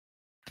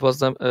boss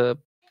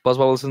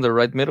bubbles in the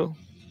right middle.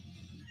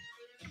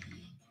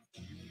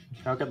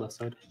 I'll get left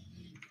side.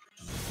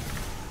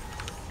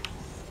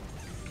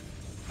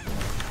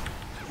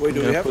 Wait,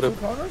 do we have put two up-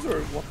 counters or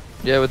one?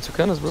 Yeah, with two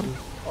cannons, bro.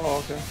 Oh,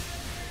 okay.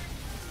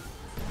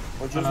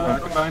 Or just I one?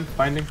 combine,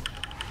 binding.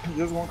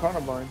 Just one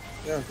counter bind.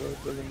 Yeah, so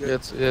it doesn't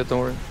get. Yeah, don't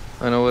worry.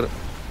 I know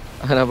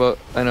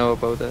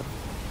about that.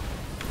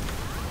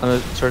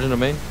 I'm charging the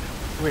main.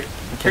 Wait,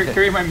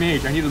 carry my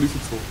mage. I need a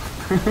Lucid Soul.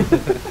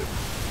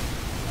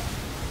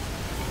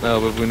 No,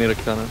 but we need a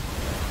cannon.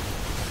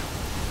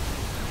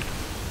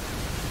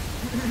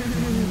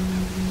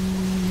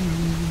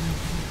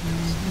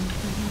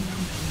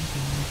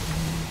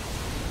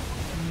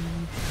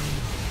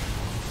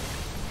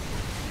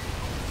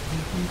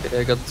 Okay,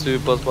 I got two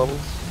boss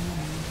bubbles.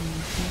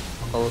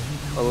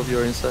 All of you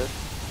are inside.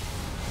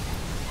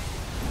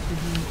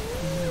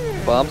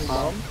 Bombs.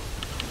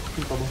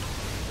 Pink bubble.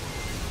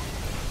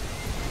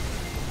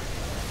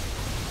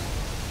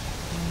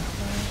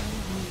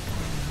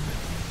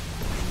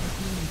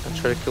 I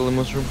try to kill the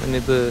mushroom. I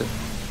need the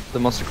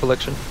monster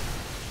collection.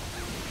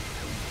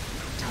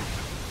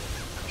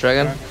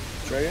 Dragon.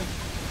 Dragon?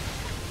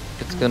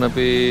 It's gonna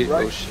be.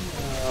 Right. Oh shit.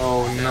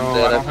 Oh no,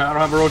 And, I don't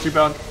have a Rochi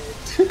bound.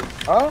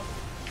 Huh?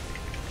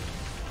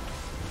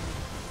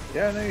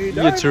 Yeah, no, you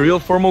Yeah, died. it's a real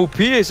form OP.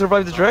 I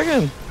survived the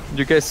dragon.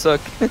 You guys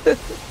suck. You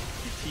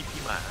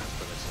TP my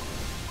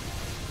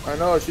ass, but I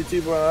know, she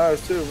TP'd my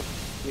eyes too.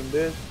 You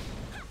did.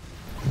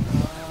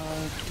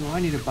 Do I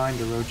need to bind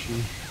the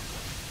Rochi?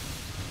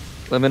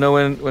 Let me know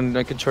when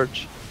I can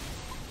charge.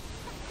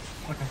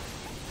 Okay.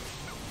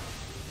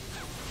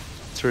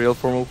 It's a real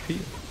form OP.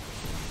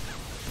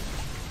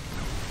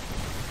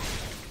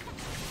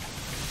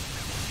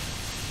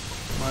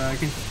 Well, I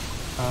can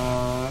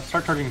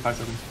start charging in 5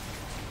 seconds.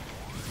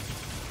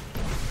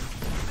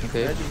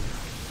 Okay.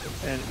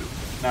 And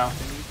Now.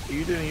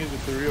 you didn't use it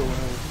for real when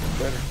it was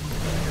better.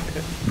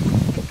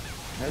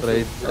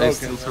 But I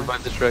still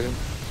survived the dragon.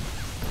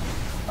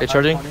 Hey,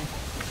 charging?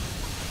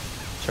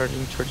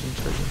 Charging.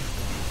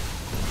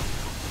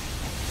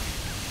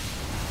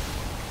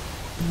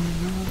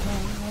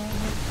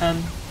 And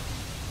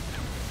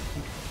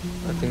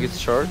I think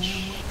it's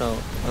charged. No,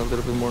 a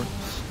little bit more.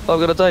 Oh, I'm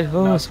gonna die.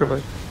 Oh, No, I it's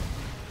survived.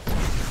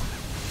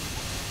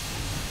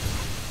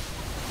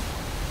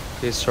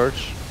 Okay, it's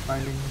charged.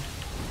 binding.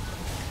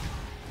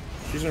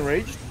 She's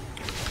enraged?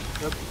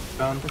 Yep,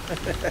 bound.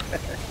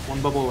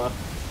 One bubble left.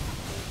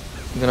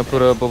 I'm gonna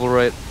put a bubble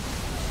right.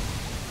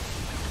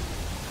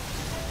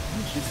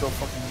 She's so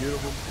fucking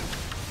beautiful.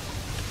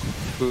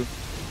 Who?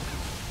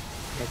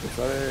 La que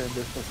sale en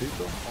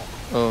Despacito.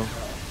 Oh.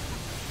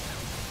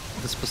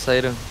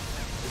 Despacito.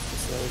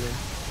 Despacito.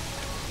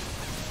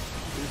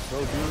 She's so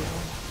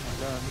beautiful. Oh my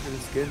god, look at the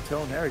skin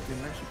tone and everything,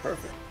 man. She's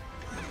perfect.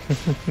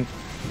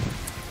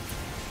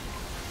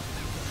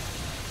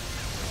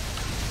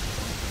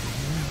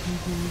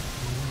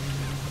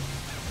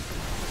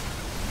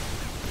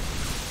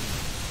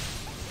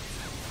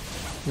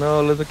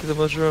 No, let me get the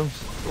mushrooms.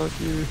 Fuck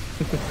you.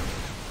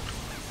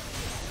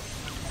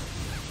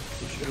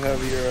 You should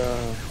have your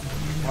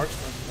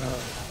marksman.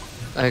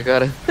 I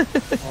got it. Oh,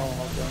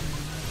 okay.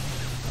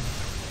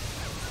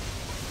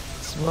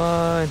 It's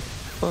mine.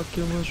 Fuck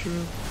you,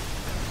 mushroom.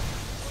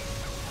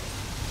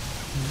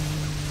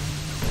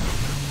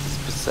 It's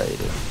beside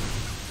it.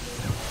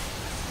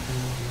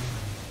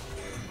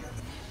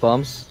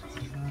 Bombs?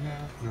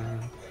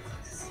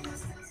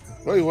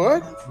 Wait,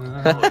 what?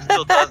 oh, it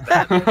still does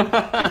damage.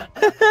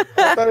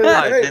 I thought it,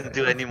 I hey, didn't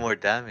do any more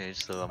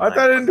damage, so I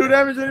thought it didn't do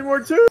damage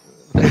anymore too.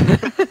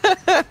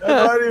 That's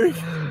not even...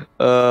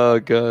 Oh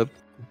god.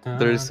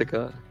 There is the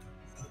god.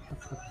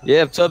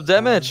 Yeah, top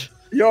damage.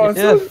 Yo, I'm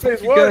Yeah, still in phase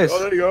fuck you 1. guys. Oh,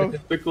 there you go.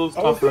 Pickles,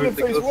 I was top still in right,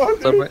 phase pickles. 1,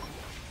 Top dude. right.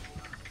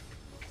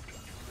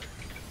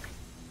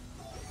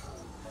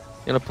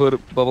 Gonna put a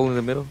bubble in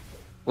the middle.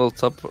 Well,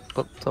 top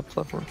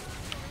platform.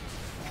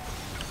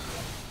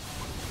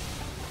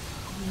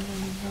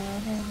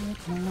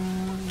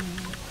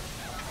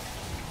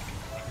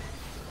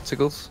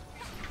 Tickles.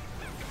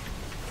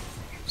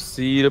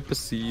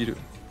 Pasito.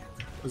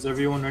 Is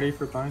everyone ready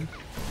for bind?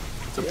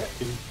 It's up Yeah.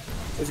 to you.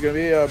 It's gonna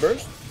be a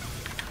burst.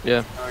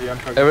 Yeah. Yeah, I'm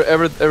charging.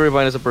 Every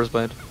bind is a burst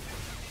bind.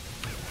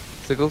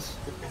 Tickles.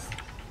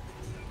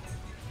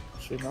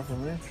 Shit, not for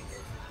me.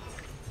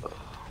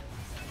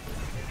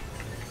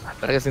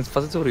 Verga, es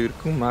fácil sobrevivir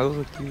con magos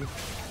aquí.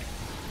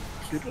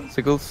 Sleepers?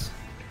 Tickles.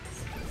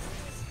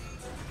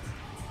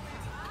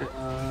 Okay,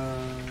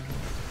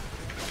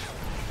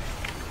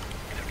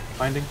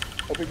 binding.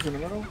 Opens in the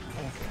middle.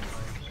 Oh.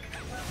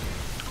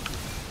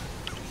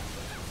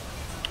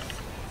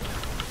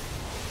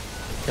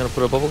 Gonna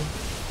put a bubble.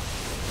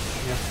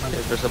 Yeah, binding.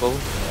 Yeah, there's a bubble.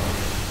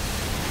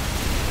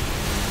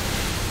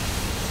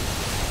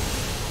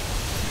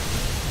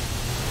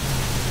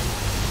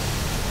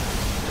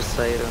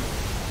 Poseidon.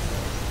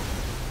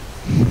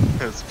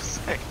 It's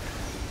beside.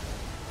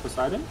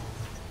 Poseidon?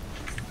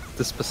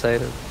 This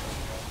Poseidon.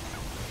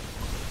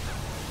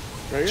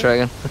 Dragon?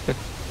 Dragon.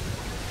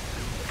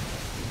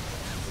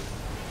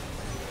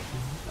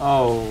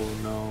 Oh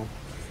no.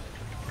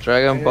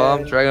 Dragon bomb,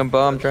 Hey. dragon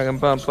bomb, dragon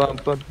bomb, bomb,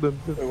 bomb, boom,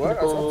 boom. Wait, what?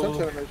 I saw touch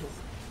Oh. animation.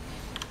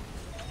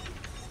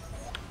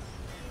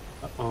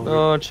 Uh-oh.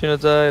 No, Chino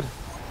died.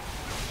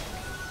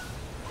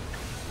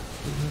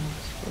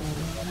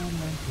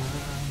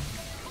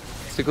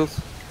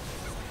 Sickles.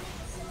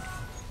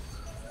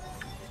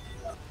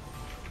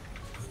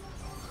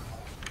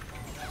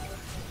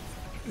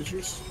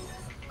 Issues.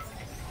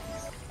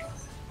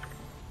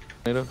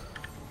 Native.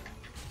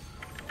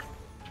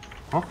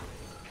 Huh?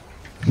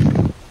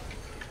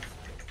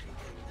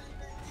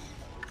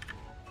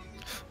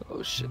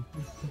 Oh shit.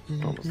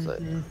 Almost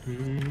died.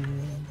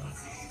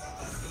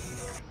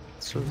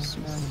 So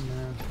sweet.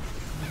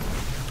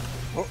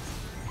 Oh.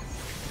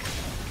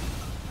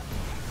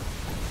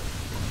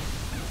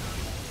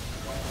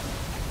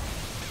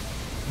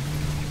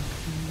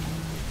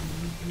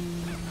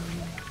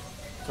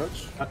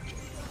 Touch.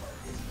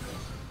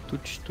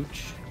 Touch,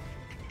 touch.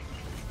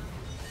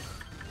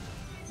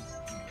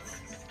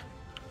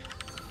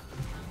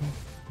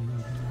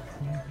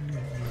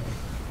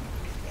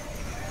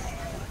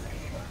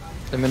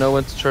 Let me know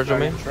when to charge on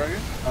me. Dragon.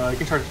 You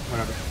can charge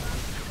whatever.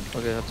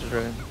 Okay, after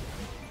dragon.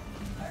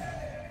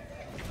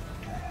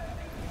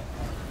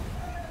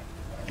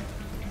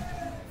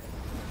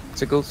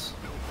 Sickles.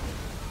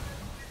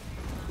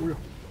 Ooh.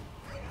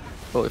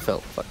 Oh, it fell.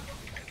 Fuck.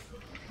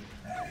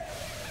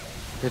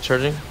 Okay,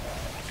 charging.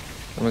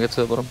 Let me get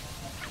to the bottom.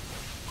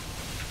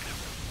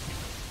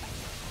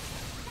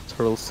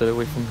 Turtle, stay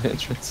away from the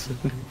entrance.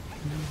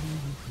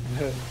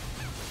 Yeah.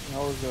 That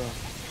was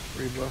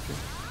rebuffing.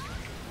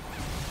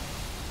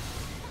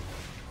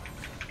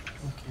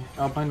 Okay.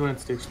 I'll bind when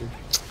it's stage 2.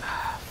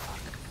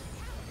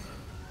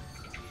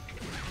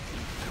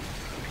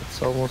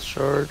 It's almost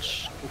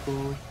charged.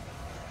 Cool.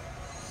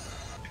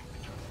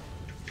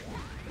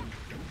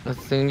 I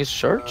think it's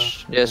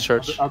charged. Yeah, it's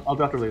charged. I'll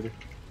be after later.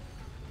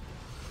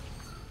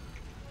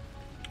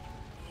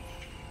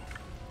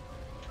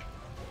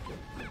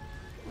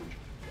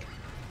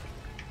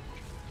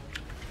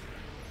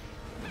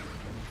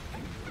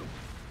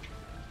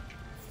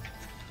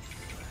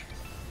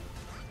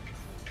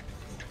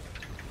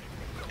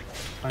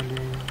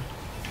 Finding.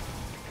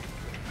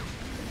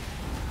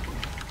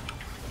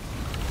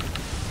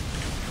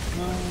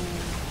 No.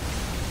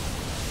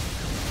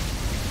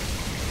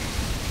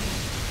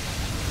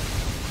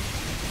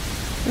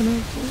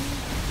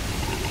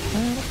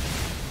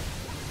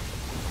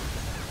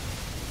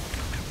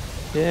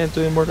 Yeah,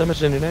 doing more damage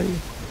than United.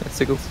 That's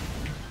Sickles.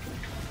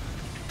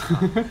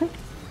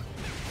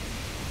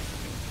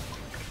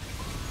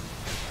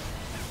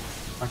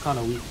 I'm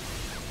kinda weak.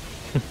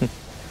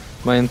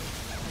 Mine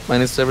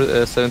is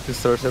 17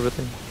 stars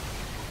everything.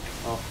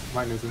 Oh,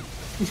 mine isn't.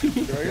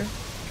 Dragon.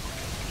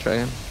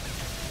 Dragon.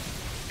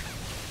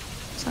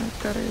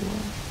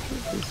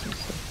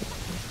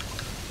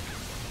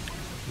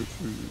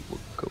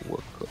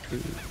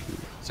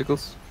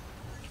 Sickles.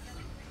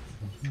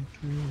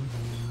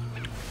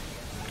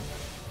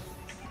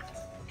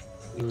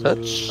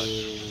 Touch.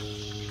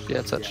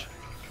 Yeah, touch.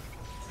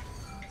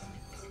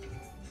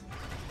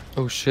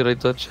 Oh shit, I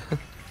touch.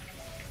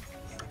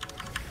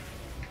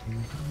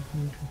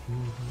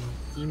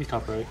 You need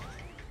top right.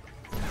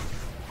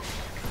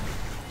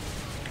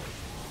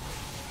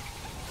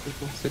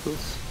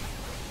 Sickles.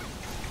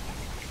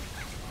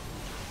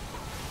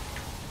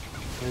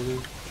 Maybe.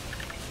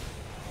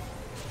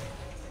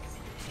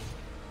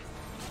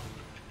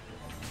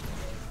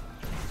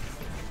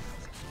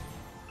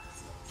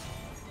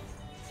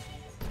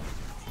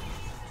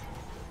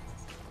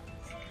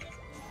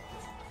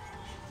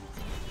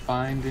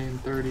 Bind in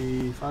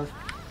 35.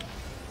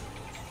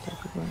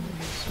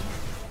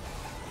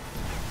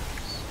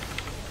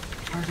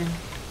 Charging.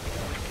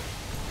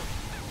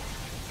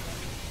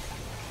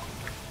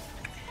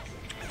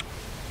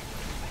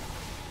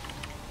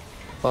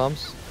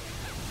 Bombs.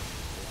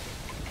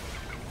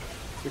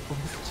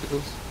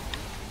 Sickles.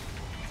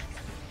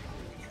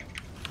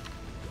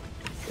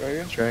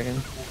 Dragon.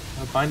 Dragon.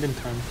 Bind in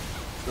 10.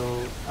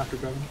 So after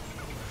dragon.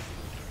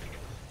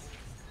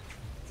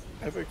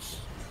 Epics.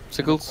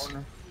 Sickles.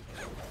 Corner.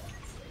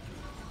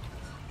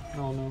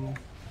 No.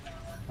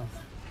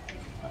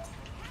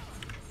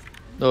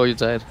 Oh, you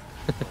died.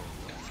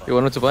 You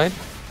wanted to bind?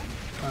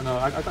 No,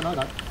 I don't know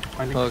that.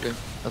 Binding. Oh, okay. I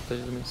thought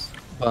you missed.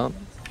 Bomb.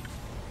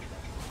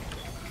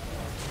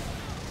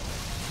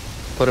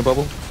 Put a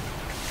bubble.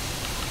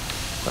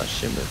 Ah,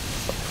 shit, man.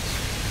 Fuck.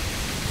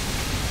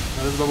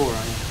 No, there's a bubble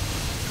around here.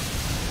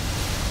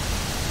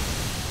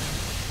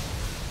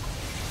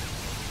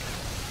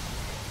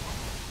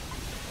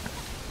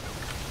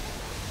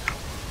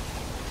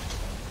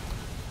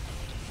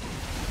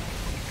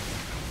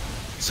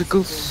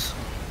 Sickles.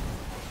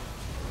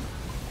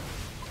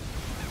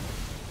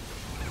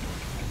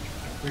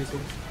 Crazy.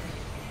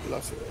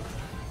 Lucid.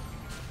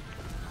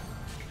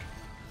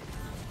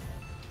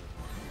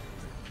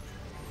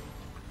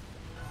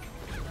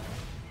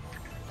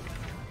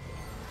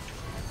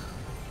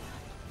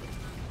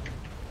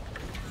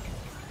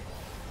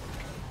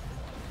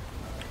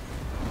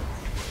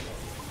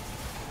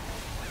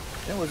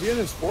 Yeah, was he in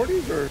his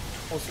 40s or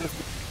almost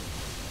 50?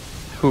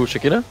 Who,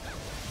 Shakira?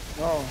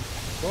 No,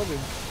 Kobe.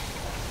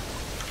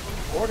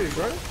 40,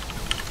 right?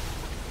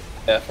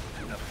 Yeah.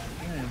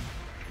 Man.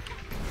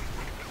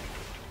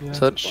 Yeah,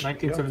 Touch.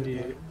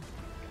 1978.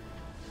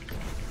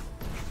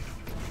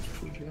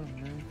 Too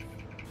young, man.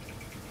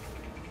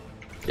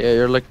 Yeah,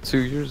 you're like 2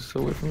 years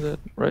away from that,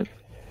 right?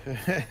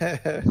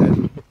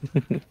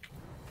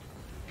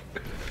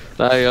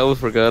 I always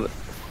forget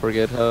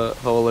how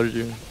old are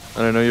you,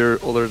 and I know you're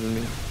older than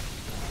me.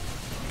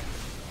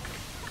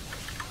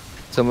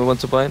 Tell me when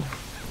to bind.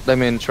 I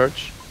mean,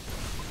 charge.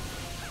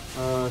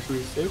 Should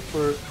we save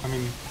for? I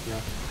mean, yeah.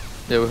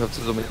 Yeah, we have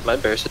to zoom in. My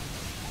bears.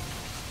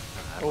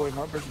 Oh wait,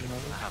 my version.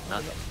 I have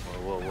nothing.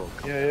 Whoa,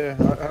 come on. Yeah,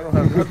 I don't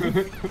have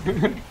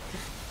nothing.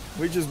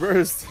 We just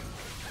burst.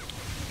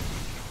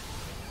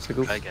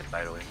 Sickles. Try again,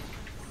 by the way.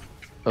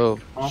 Oh,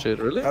 Huh? shit,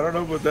 really? I don't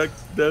know, but that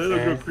little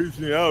girl creeps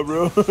me out,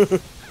 bro.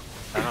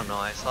 I don't know,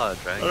 I saw a I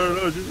dragon. don't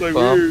know, she's like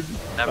Well, weird.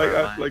 Never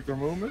mind. Like her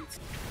movements,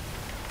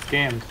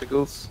 Scammed.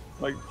 Sickles.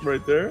 like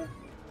right there,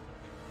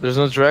 There's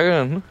no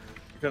dragon.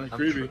 kind of I'm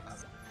creepy.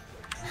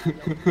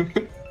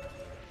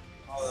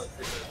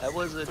 That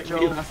was a Like me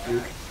joke. last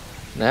week.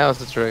 Now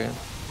it's a dragon.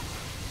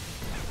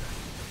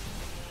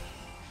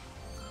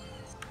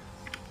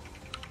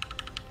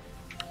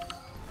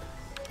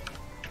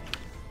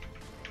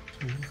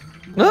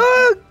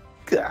 No!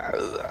 God.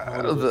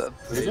 What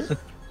is it?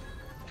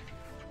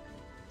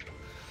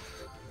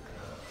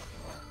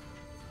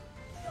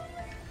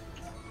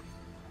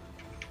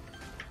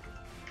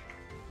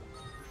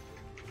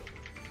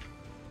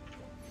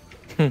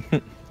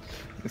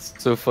 It's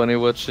so funny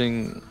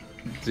watching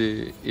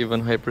the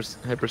even hyper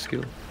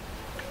skill.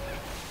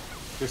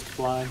 Just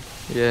fly.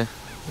 Yeah.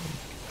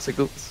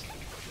 Sickles.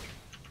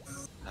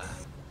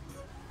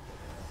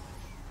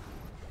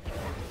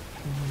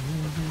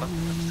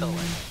 I'm still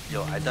like,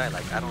 yo, I died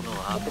like I don't know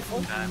how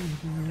many times,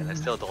 and I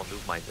still don't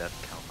lose my death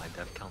count. My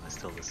death count is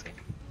still the same.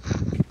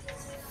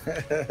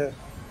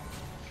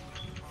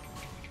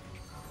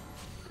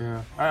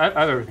 Yeah. I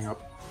have everything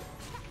up.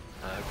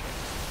 Okay,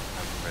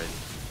 I'm ready.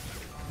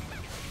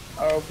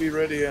 I'll be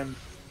ready in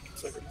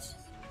seconds.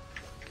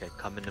 Okay,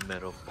 come in the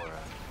middle for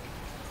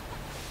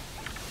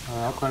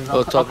I'll cleanse.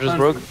 Oh, top I'll just cleanse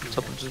broke. the-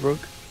 Top just broke.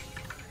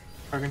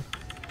 Okay.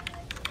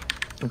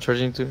 I'm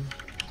charging too.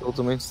 The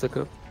ultimate stack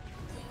up.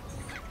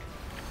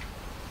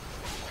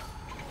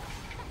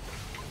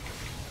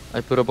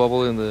 I put a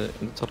bubble in the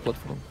top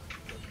platform.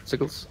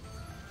 Sickles.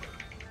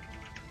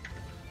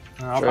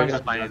 I'll Try find it.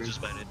 that dragon.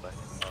 just bind it.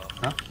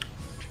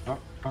 Oh,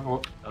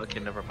 oh, Okay,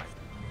 never mind.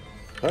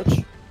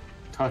 Touch.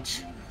 touch.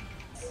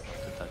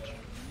 To touch.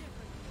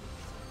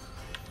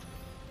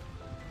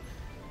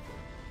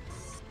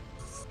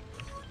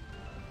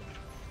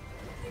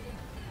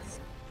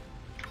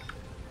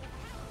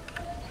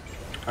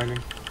 Finding.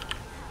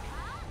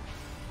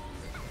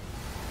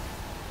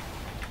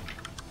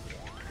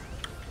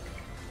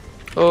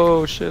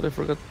 Oh shit, I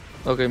forgot.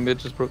 Okay, mid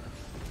just broke.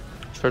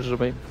 Charge the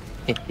main.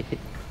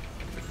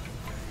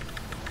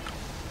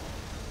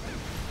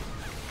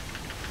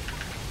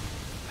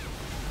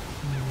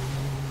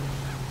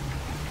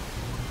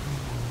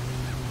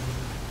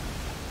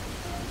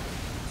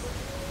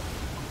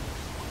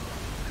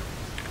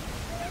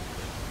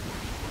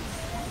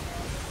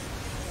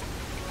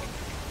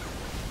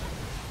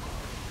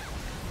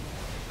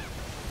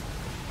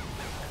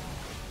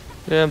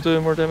 Yeah, I'm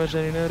doing more damage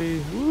than Inari.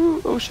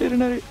 Woo! Oh shit,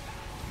 Inari.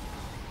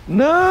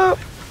 No!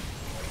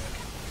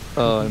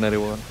 Oh, Inari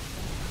won.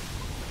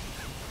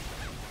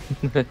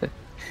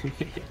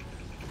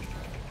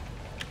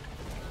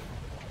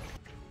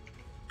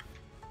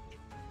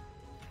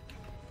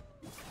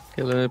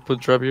 Okay, let me put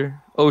drop here.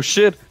 Oh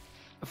shit!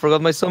 I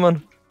forgot my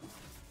summon.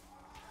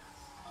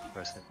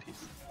 Rest in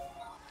peace.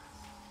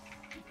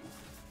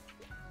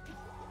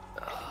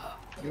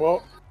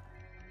 Well,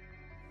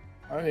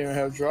 I didn't even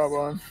have drop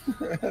on.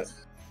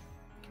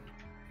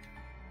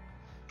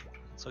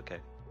 It's okay.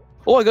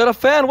 Oh, I got a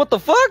fan! What the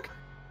fuck?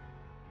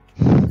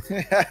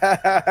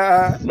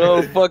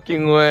 No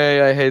fucking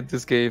way! I hate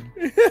this game.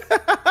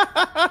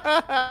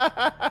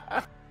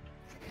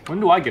 When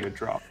do I get a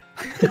drop?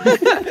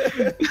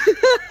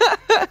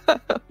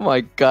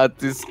 My god,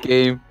 this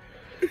game.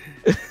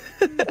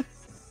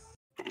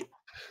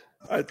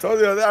 I told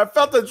you, I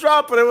felt the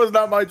drop, but it was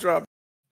not my drop.